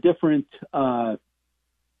lot of different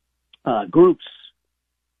groups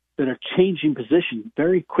that are changing position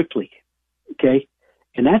very quickly. Okay.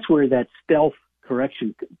 And that's where that stealth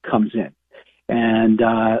correction comes in. And,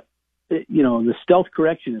 the stealth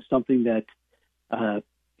correction is something that,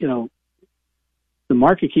 the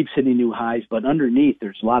market keeps hitting new highs, but underneath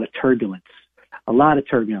there's a lot of turbulence. And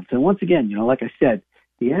once again, like I said,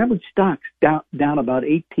 the average stock's down about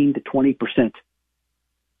 18 to 20%.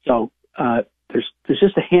 So there's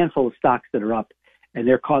just a handful of stocks that are up, and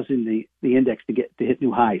they're causing the index to hit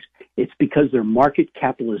new highs. It's because they're market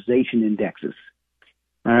capitalization indexes.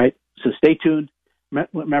 All right, so stay tuned.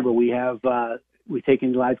 Remember, we take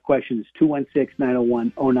in live questions,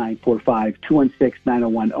 216-901-0945,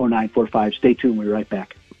 216-901-0945. Stay tuned. We'll be right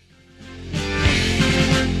back.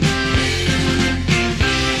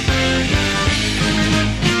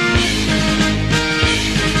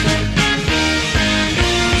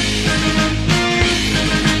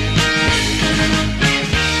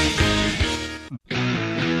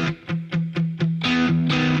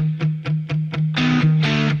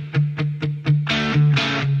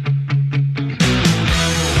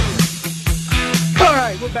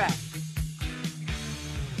 Back.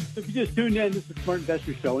 If you just tuned in, this is the Smart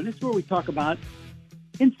Investor Show, and this is where we talk about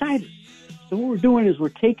insiders. So what we're doing is we're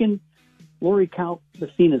taking Lori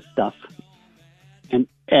Calvasina's stuff and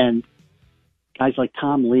guys like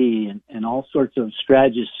Tom Lee and all sorts of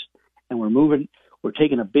strategists, and we're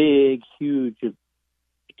taking a big, huge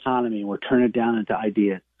economy and we're turning it down into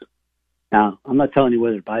ideas. Now, I'm not telling you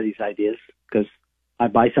whether to buy these ideas because I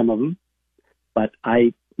buy some of them, but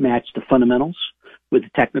I match the fundamentals with the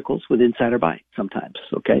technicals with insider buy sometimes.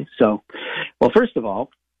 Okay. So, well, first of all,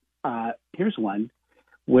 here's one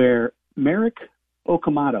where Merrick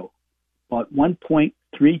Okamoto bought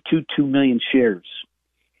 1.322 million shares,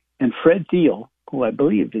 and Fred Thiel, who I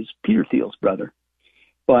believe is Peter Thiel's brother,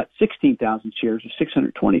 bought 16,000 shares or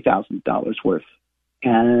 $620,000 worth.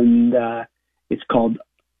 And it's called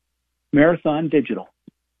Marathon Digital.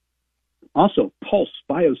 Also, Pulse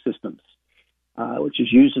Biosystems, which is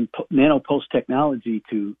using nanopulse technology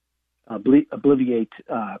to obliviate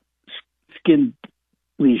skin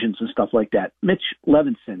lesions and stuff like that. Mitch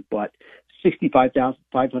Levinson bought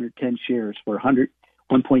 65,510 shares for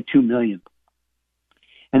 $1.2 million.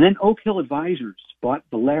 And then Oak Hill Advisors bought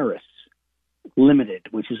Valaris Limited,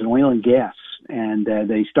 which is an oil and gas. And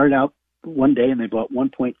they started out one day and they bought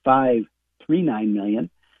 1.539 million.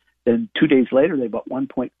 Then 2 days later, they bought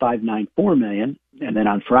 1.594 million. And then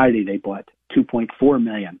on Friday, they bought 2.4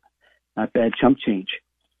 million. Not bad chump change.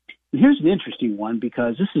 And here's an interesting one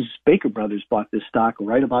because this is Baker Brothers bought this stock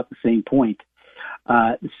right about the same point.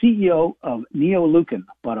 The CEO of Neolucan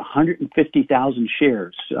bought 150,000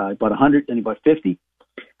 shares. He bought 100, then he bought 50.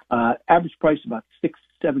 Average price about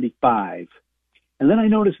 $6.75. And then I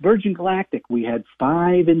noticed Virgin Galactic, we had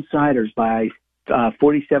 5 insiders buy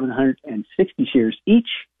 4,760 shares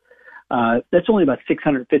each. That's only about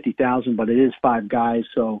 650,000, but it is 5 guys,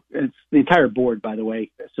 so it's the entire board, by the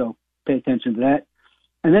way. So pay attention to that.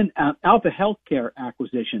 And then Alpha Healthcare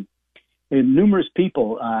acquisition. And numerous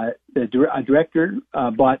people. The director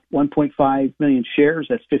bought 1.5 million shares.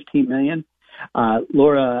 That's 15 million.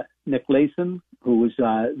 Laura Nicklason, who was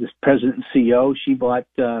the president and CEO, she bought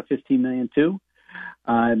 15 million too.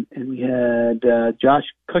 And we had Josh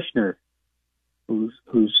Kushner, who's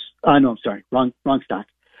no, I'm sorry, wrong stock.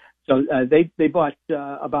 So they bought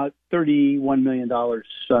about $31 million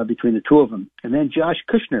between the two of them. And then Josh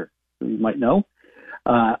Kushner, who you might know,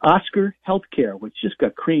 Oscar Healthcare, which just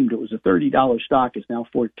got creamed. It was a $30 stock. It's now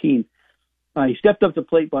 14. He stepped up to the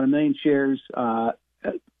plate, bought 1 million shares,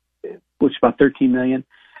 which is about 13 million.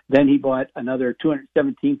 Then he bought another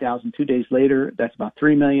 217,000 2 days later. That's about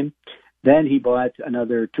 3 million. Then he bought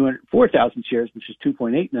another 204,000 shares, which is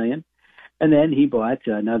 2.8 million. And then he bought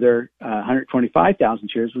another 125,000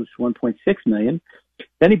 shares, which is 1.6 million.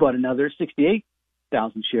 Then he bought another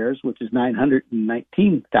 68,000 shares, which is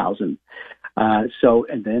 919,000.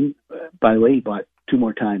 And then, by the way, he bought 2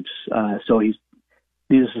 more times. So he's,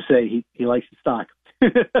 needless to say, he likes the stock.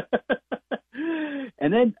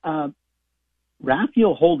 And then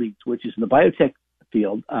Raphael Holdings, which is in the biotech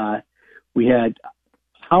field, we had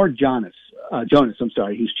Howard Jonas,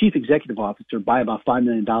 who's chief executive officer, buy about $5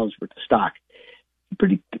 million worth of stock.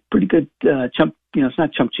 Pretty good chump. It's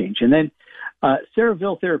not chump change. And then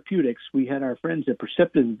Cerevel Therapeutics, we had our friends at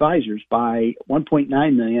Perceptive Advisors buy 1.9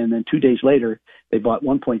 million, and then 2 days later they bought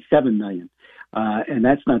 1.7 million. and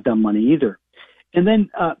that's not dumb money either. And then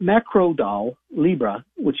Macrodal Libra,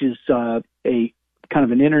 which is a kind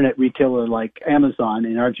of an internet retailer like Amazon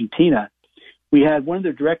in Argentina. We had one of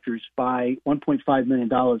their directors buy $1.5 million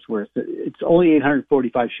worth. It's only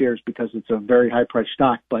 845 shares because it's a very high-priced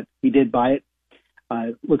stock, but he did buy it.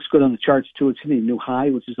 It looks good on the charts, too. It's hitting a new high,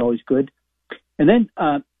 which is always good. And then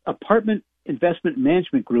Apartment Investment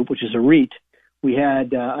Management Group, which is a REIT, we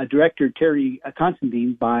had a director, Terry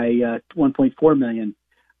Constantine, buy $1.4 million.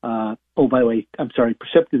 By the way, I'm sorry,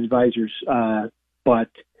 Perceptive Advisors bought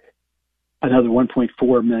another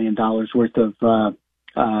 $1.4 million worth of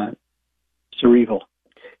Cerebral.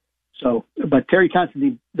 So, but Terry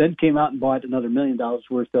Constantine then came out and bought another $1 million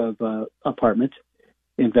worth of apartment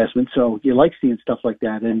investment. So you like seeing stuff like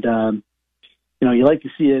that, and you like to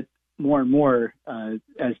see it more and more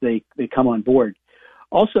as they come on board.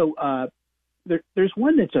 Also, there's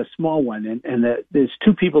one that's a small one, and there's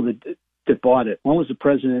two people that bought it. One was the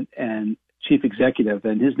president and chief executive,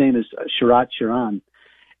 and his name is Sharat Sharan,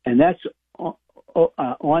 and that's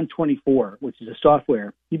On24, which is a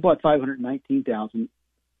software. He bought $519,000, and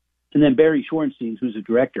then Barry Schornstein, who's a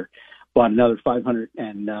director, bought another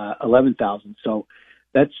 $511,000. So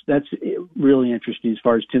that's really interesting as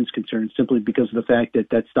far as Tim's concerned, simply because of the fact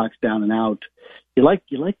that stock's down and out. You like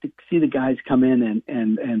to see the guys come in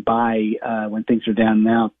and buy when things are down and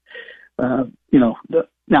out.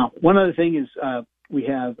 Now, one other thing is we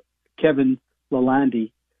have Kevin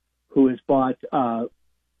Lalonde, who has bought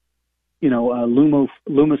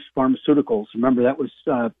Loomis Pharmaceuticals. Remember, that was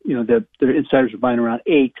the insiders were buying around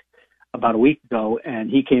 8 about a week ago, and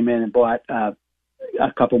he came in and bought a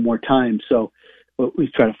couple more times. So we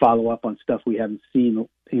try to follow up on stuff we haven't seen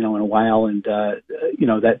in a while, and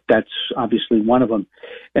that's obviously one of them.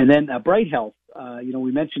 And then Bright Health.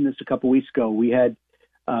 We mentioned this a couple weeks ago. We had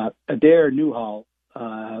Adair Newhall.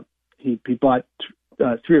 He bought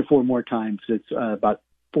 3 or 4 more times. It's about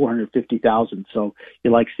 $450,000. So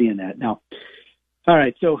you like seeing that. Now, all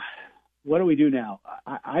right. So what do we do now?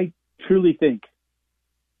 I truly think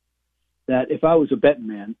that if I was a betting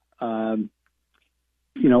man,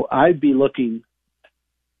 I'd be looking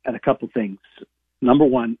at a couple things. Number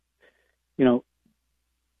one,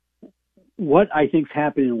 what I think's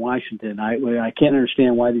happening in Washington. I can't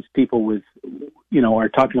understand why these people are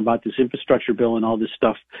talking about this infrastructure bill and all this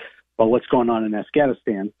stuff about what's going on in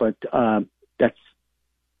Afghanistan. But that's,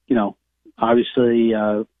 obviously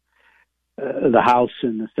the House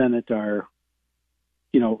and the Senate are,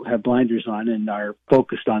 have blinders on and are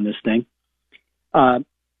focused on this thing.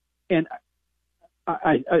 And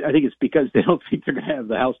I think it's because they don't think they're going to have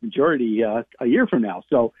the House majority a year from now.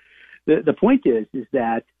 So the point is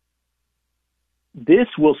that this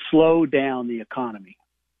will slow down the economy,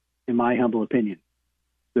 in my humble opinion.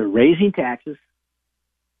 They're raising taxes,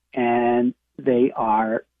 and they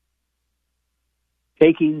are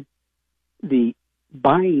taking the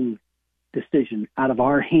buying decision out of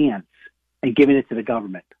our hands and giving it to the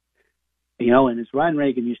government. And as Ronald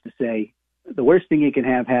Reagan used to say, the worst thing you can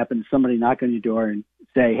have happen is somebody knock on your door and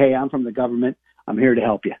say, "Hey, I'm from the government. I'm here to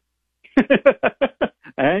help you."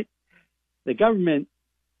 All right? The government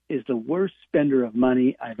is the worst spender of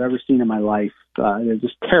money I've ever seen in my life. They're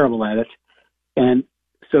just terrible at it. And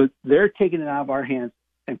so they're taking it out of our hands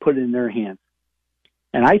and put it in their hands.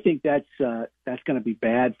 And I think that's going to be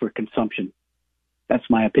bad for consumption. That's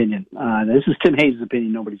my opinion. This is Tim Hayes'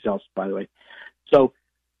 opinion, nobody's else, by the way. So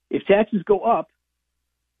if taxes go up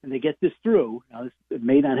and they get this through, now it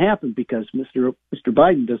may not happen because Mr.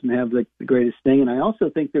 Biden doesn't have the greatest thing. And I also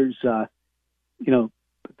think there's,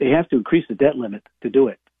 they have to increase the debt limit to do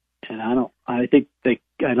it. And I don't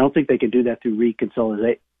think they can do that through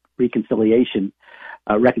reconciliation.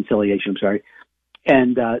 I'm sorry.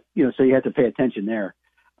 And, so you have to pay attention there.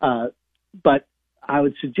 But I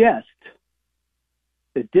would suggest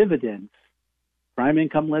the dividends, prime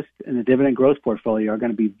income list, and the dividend growth portfolio are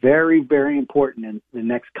going to be very, very important in the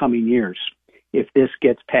next coming years if this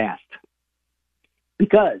gets passed.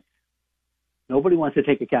 Because nobody wants to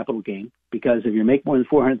take a capital gain, because if you make more than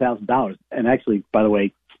 $400,000, and actually, by the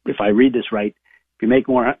way, if I read this right, if you make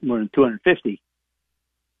more than $250,000,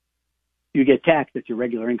 you get taxed at your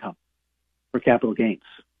regular income for capital gains.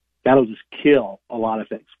 That'll just kill a lot of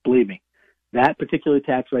things. Believe me, that particular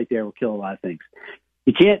tax right there will kill a lot of things.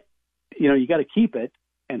 You can't, you got to keep it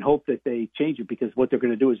and hope that they change it, because what they're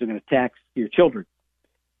going to do is they're going to tax your children.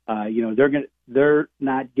 They're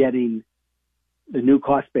not getting the new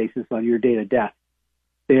cost basis on your date of death.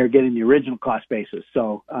 They are getting the original cost basis.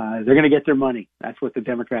 So they're going to get their money. That's what the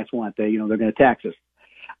Democrats want. They're going to tax us.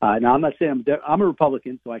 Now, I'm not saying I'm a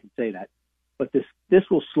Republican, so I can say that. But this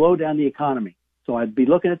will slow down the economy. So I'd be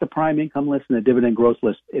looking at the prime income list and the dividend growth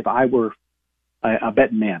list if I were a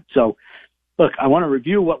betting man. So, look, I want to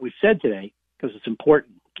review what we've said today because it's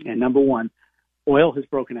important. And number one, oil has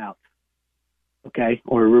broken out, okay,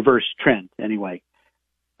 or a reverse trend anyway.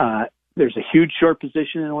 There's a huge short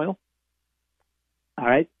position in oil, all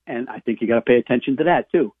right, and I think you got to pay attention to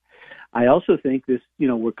that too. I also think this,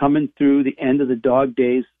 we're coming through the end of the dog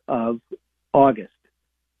days of August.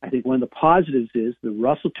 I think one of the positives is the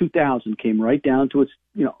Russell 2000 came right down to its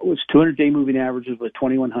 200-day moving averages with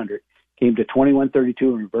 2,100, came to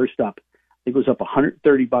 2,132 and reversed up. I think it was up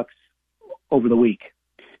 $130 over the week.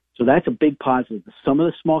 So that's a big positive. Some of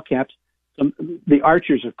the small caps, the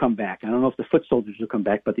archers have come back. I don't know if the foot soldiers have come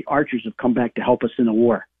back, but the archers have come back to help us in the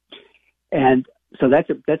war. And so that's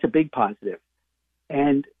a big positive.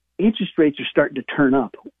 And interest rates are starting to turn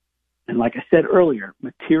up. And like I said earlier,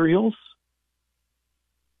 materials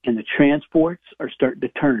and the transports are starting to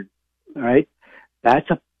turn. All right. That's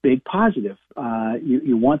a big positive.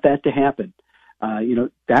 You want that to happen.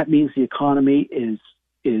 That means the economy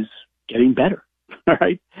is getting better. All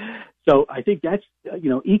right. So I think that's,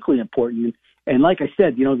 equally important. And like I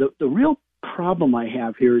said, the real problem I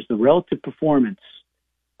have here is the relative performance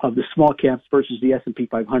of the small caps versus the S&P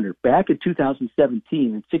 500. Back in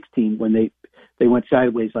 2017 and 16, when they went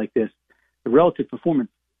sideways like this, the relative performance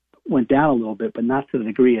went down a little bit, but not to the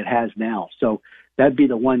degree it has now. So that'd be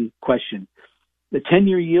the one question. The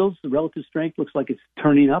 10-year yields, the relative strength looks like it's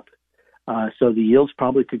turning up. So the yields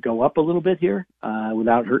probably could go up a little bit here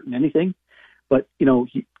without hurting anything. But,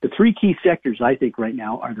 the three key sectors, I think, right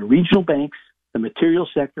now are the regional banks, the material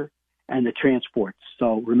sector, and the transports.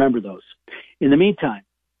 So remember those. In the meantime,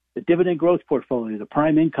 the dividend growth portfolio, the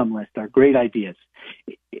prime income list are great ideas.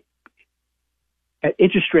 At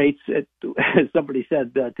interest rates, as somebody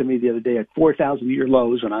said to me the other day, at 4,000-year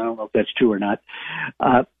lows, and I don't know if that's true or not,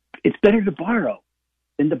 it's better to borrow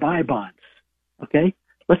than to buy bonds, okay?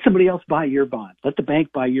 Let somebody else buy your bond. Let the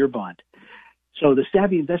bank buy your bond. So the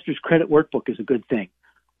Savvy Investor's Credit Workbook is a good thing.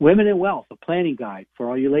 Women and Wealth, a planning guide for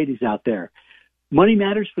all you ladies out there. Money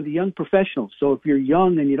Matters for the young professionals. So if you're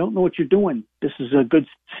young and you don't know what you're doing, this is a good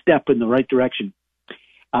step in the right direction.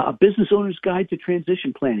 A Business Owner's Guide to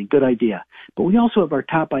Transition Planning, good idea. But we also have our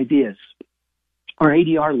top ideas. Our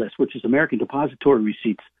ADR list, which is American Depository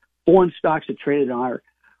Receipts, foreign stocks that traded on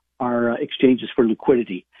our exchanges for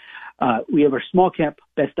liquidity. We have our small cap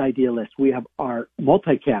best idea list. We have our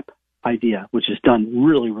multi-cap idea, which is done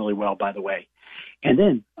really, really well, by the way. And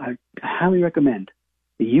then I highly recommend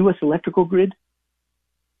the U.S. electrical grid.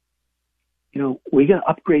 We got to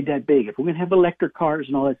upgrade that big. If we're going to have electric cars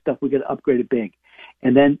and all that stuff, we got to upgrade it big.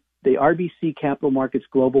 And then the RBC Capital Markets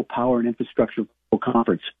Global Power and Infrastructure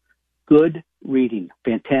Conference. Good reading,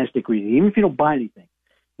 fantastic reading, even if you don't buy anything.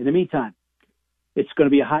 In the meantime, it's going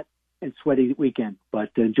to be a hot and sweaty weekend, but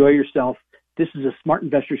enjoy yourself. This is a Smart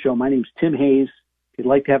Investor Show. My name's Tim Hayes. If you'd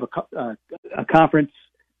like to have a conference,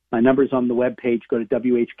 my number's on the webpage. Go to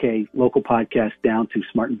WHK, local podcast, down to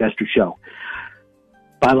Smart Investor Show.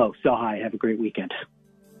 Buy low, sell high. Have a great weekend.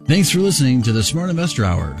 Thanks for listening to the Smart Investor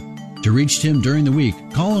Hour. To reach Tim during the week,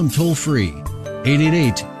 call him toll free,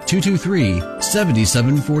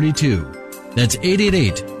 888-223-7742. That's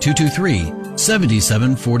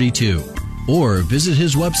 888-223-7742. Or visit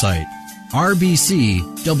his website,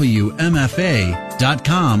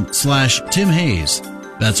 rbcwmfa.com/Tim Hayes.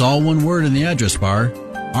 That's all one word in the address bar,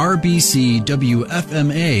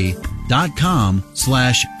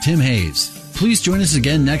 rbcwfma.com/Tim Hayes. Please join us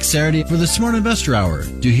again next Saturday for the Smart Investor Hour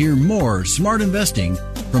to hear more smart investing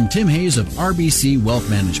from Tim Hayes of RBC Wealth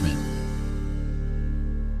Management.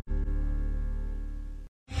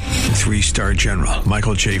 3-star General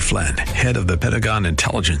Michael J. Flynn, head of the Pentagon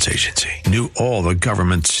Intelligence Agency, knew all the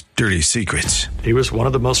government's dirty secrets. He was one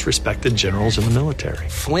of the most respected generals in the military.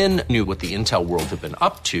 Flynn knew what the intel world had been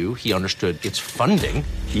up to. He understood its funding.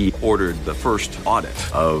 He ordered the first audit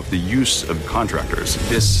of the use of contractors.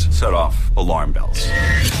 This set off alarm bells.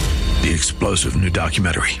 The explosive new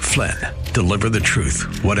documentary, Flynn, Deliver the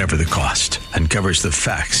Truth, Whatever the Cost, uncovers the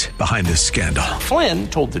facts behind this scandal. Flynn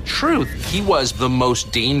told the truth. He was the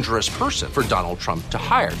most dangerous person for Donald Trump to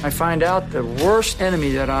hire. I find out the worst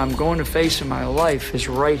enemy that I'm going to face in my life is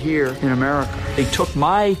right here in America. They took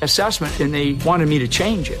my assessment and they wanted me to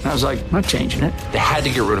change it. And I was like, I'm not changing it. They had to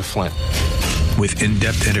get rid of Flynn. With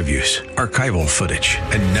in-depth interviews, archival footage,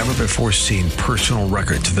 and never-before-seen personal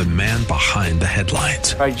records of the man behind the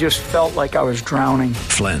headlines. I just felt like I was drowning.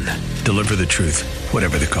 Flynn, Deliver the Truth,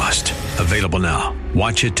 Whatever the Cost. Available now.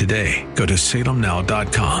 Watch it today. Go to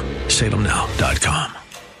salemnow.com. salemnow.com.